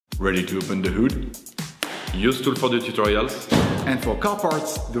Ready to open the hood? UseTool for the tutorials. And for car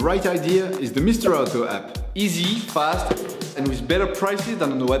parts, the right idea is the Mr. Auto app. Easy, fast, and with better prices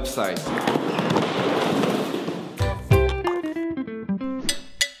than on the website.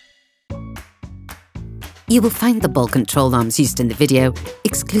 You will find the ball control arms used in the video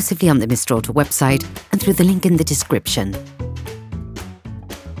exclusively on the Mr. Auto website and through the link in the description.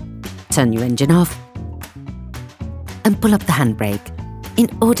 Turn your engine off and pull up the handbrake. In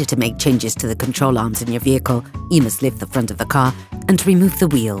order to make changes to the control arms in your vehicle, you must lift the front of the car and remove the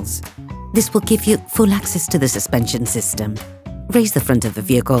wheels. This will give you full access to the suspension system. Raise the front of the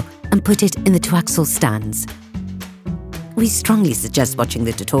vehicle and put it in the 2-axle stands. We strongly suggest watching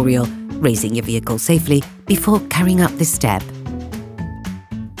the tutorial, raising your vehicle safely before carrying out this step.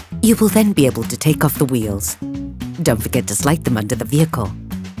 You will then be able to take off the wheels. Don't forget to slide them under the vehicle.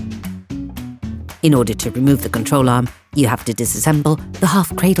 In order to remove the control arm, you have to disassemble the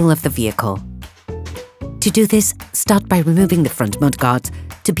half cradle of the vehicle. To do this, start by removing the front mudguards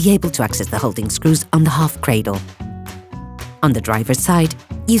to be able to access the holding screws on the half cradle. On the driver's side,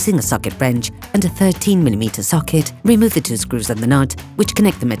 using a socket wrench and a 13mm socket, remove the 2 screws and the nut which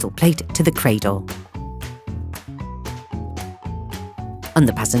connect the metal plate to the cradle. On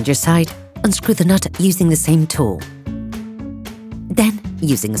the passenger side, unscrew the nut using the same tool. Then,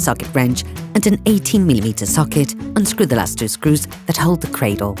 using a socket wrench and an 18mm socket, unscrew the last 2 screws that hold the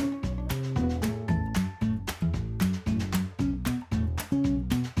cradle.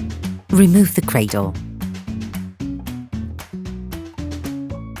 Remove the cradle.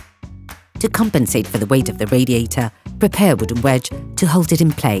 To compensate for the weight of the radiator, prepare a wooden wedge to hold it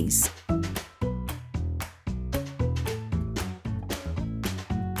in place.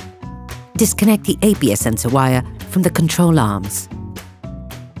 Disconnect the ABS sensor wire from the control arms.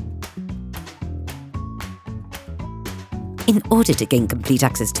 In order to gain complete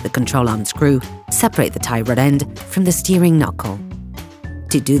access to the control arm screw, separate the tie rod end from the steering knuckle.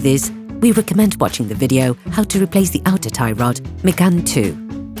 To do this, we recommend watching the video How to Replace the Outer Tie Rod Megane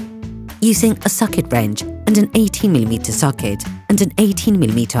 2. Using a socket wrench and an 18mm socket and an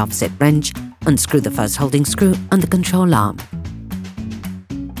 18mm offset wrench, unscrew the first holding screw on the control arm.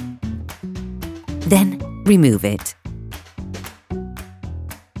 Then, remove it.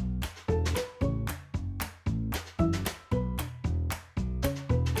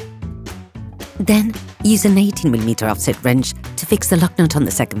 Then, use an 18mm offset wrench to fix the lock nut on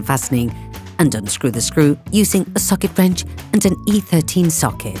the second fastening and unscrew the screw using a socket wrench and an E13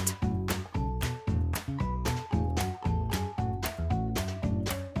 socket.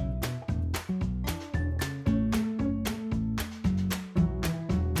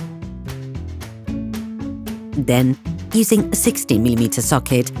 Then, using a 16mm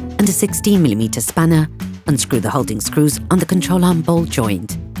socket and a 16mm spanner, unscrew the holding screws on the control arm ball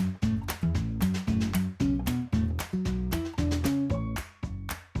joint.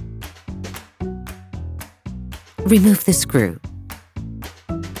 Remove the screw.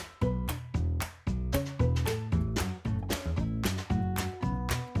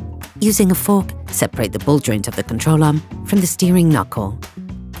 Using a fork, separate the ball joint of the control arm from the steering knuckle.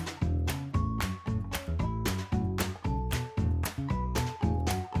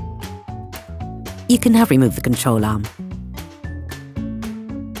 You can now remove the control arm.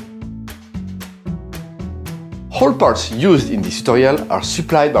 All parts used in this tutorial are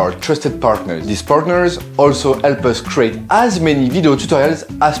supplied by our trusted partners. These partners also help us create as many video tutorials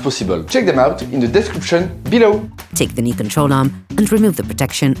as possible. Check them out in the description below. Take the new control arm and remove the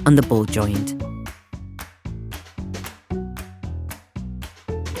protection on the ball joint.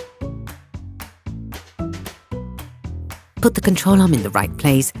 Put the control arm in the right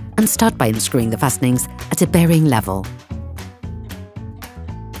place and start by unscrewing the fastenings at a bearing level.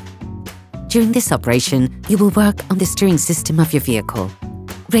 During this operation, you will work on the steering system of your vehicle.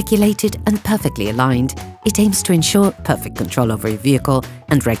 Regulated and perfectly aligned, it aims to ensure perfect control over your vehicle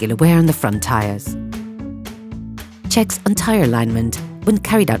and regular wear on the front tyres. Checks on tyre alignment, when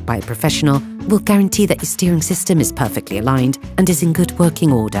carried out by a professional, will guarantee that your steering system is perfectly aligned and is in good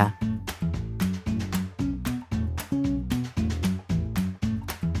working order.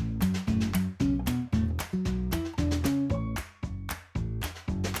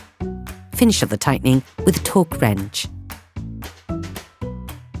 Finish off the tightening with a Torx wrench.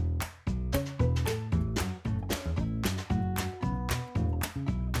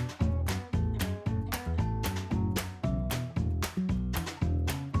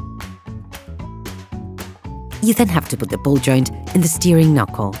 You then have to put the ball joint in the steering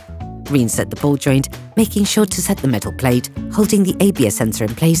knuckle. Reinsert the ball joint, making sure to set the metal plate holding the ABS sensor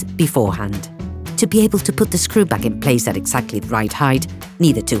in place beforehand. To be able to put the screw back in place at exactly the right height,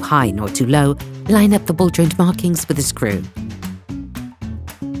 neither too high nor too low, line up the ball joint markings with a screw.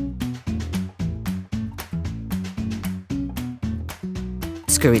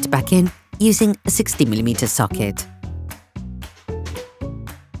 Screw it back in using a 60mm socket.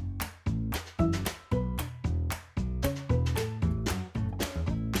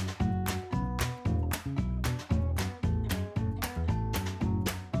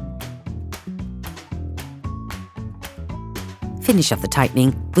 Finish off the tightening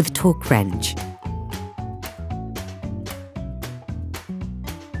with a Torx wrench.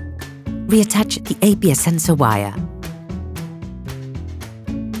 Reattach the ABS sensor wire.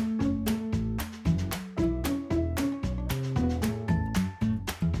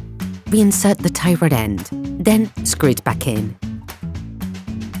 Reinsert the tie rod end, then screw it back in.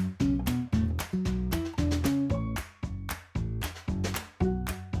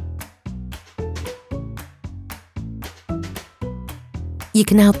 You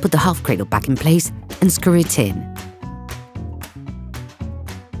can now put the half cradle back in place and screw it in.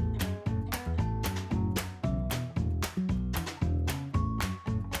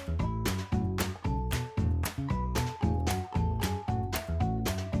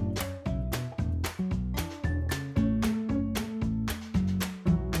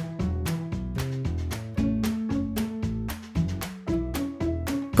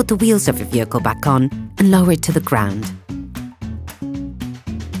 Put the wheels of your vehicle back on and lower it to the ground.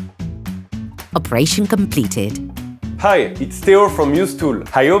 Operation completed. Hi, it's Theo from UseTool.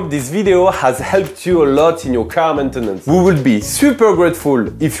 I hope this video has helped you a lot in your car maintenance. We would be super grateful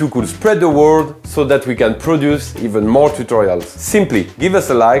if you could spread the word so that we can produce even more tutorials. Simply give us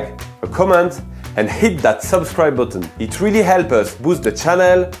a like, a comment, and hit that subscribe button. It really helps us boost the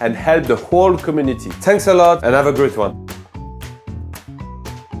channel and help the whole community. Thanks a lot and have a great one.